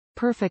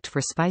Perfect for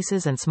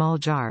spices and small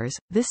jars,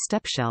 this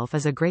step shelf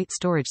is a great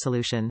storage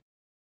solution.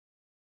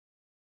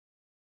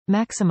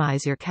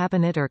 Maximize your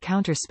cabinet or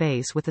counter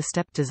space with a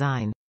stepped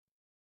design.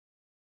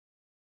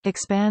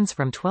 Expands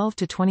from 12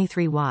 to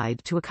 23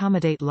 wide to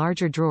accommodate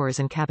larger drawers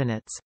and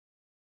cabinets.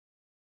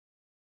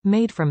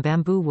 Made from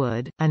bamboo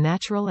wood, a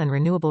natural and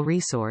renewable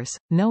resource,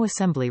 no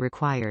assembly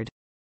required.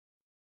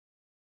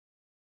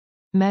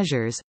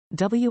 Measures: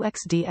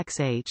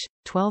 WXDXH,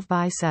 12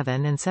 by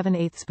 7 and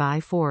 7/8 by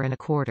 4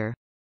 1/4.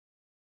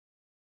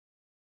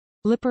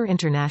 Lipper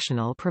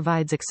International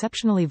provides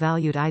exceptionally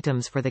valued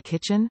items for the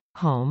kitchen,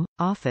 home,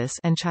 office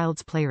and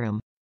child's playroom.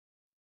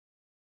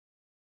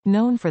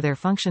 Known for their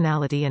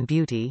functionality and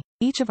beauty,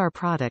 each of our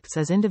products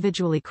is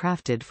individually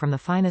crafted from the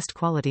finest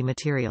quality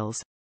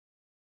materials.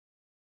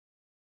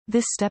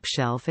 This step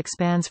shelf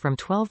expands from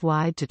 12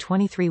 wide to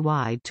 23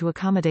 wide to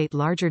accommodate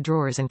larger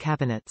drawers and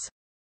cabinets.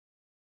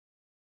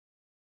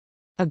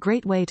 A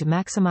great way to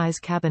maximize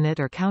cabinet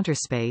or counter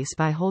space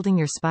by holding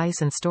your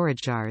spice and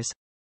storage jars.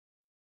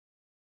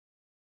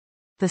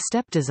 The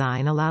step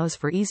design allows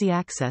for easy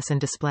access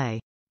and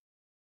display.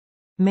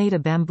 Made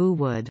of bamboo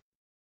wood.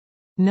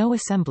 No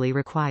assembly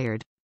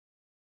required.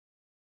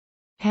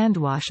 Hand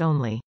wash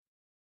only.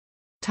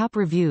 Top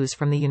reviews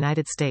from the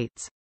United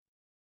States.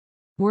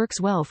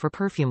 Works well for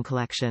perfume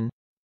collection.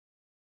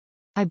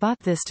 I bought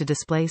this to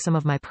display some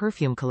of my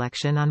perfume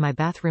collection on my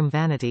bathroom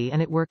vanity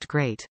and it worked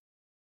great.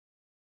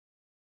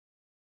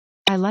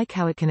 I like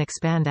how it can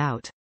expand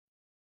out.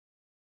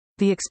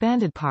 The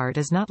expanded part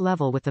is not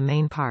level with the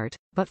main part,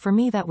 but for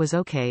me that was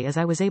okay as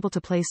I was able to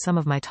place some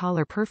of my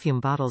taller perfume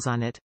bottles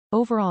on it.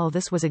 Overall,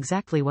 this was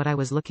exactly what I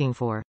was looking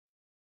for.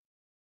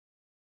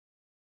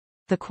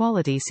 The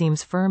quality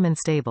seems firm and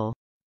stable.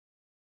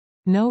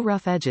 No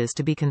rough edges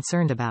to be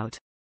concerned about.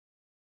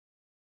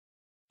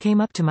 Came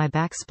up to my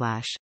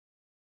backsplash.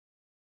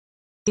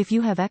 If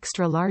you have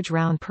extra large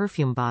round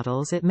perfume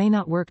bottles, it may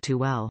not work too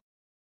well.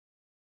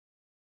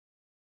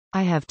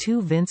 I have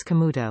 2 Vince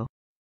Camuto.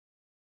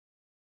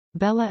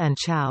 Bella and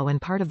Chow,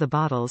 and part of the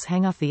bottles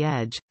hang off the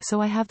edge,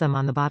 so I have them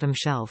on the bottom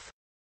shelf.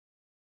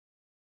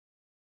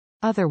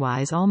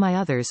 Otherwise all my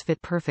others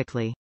fit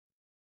perfectly.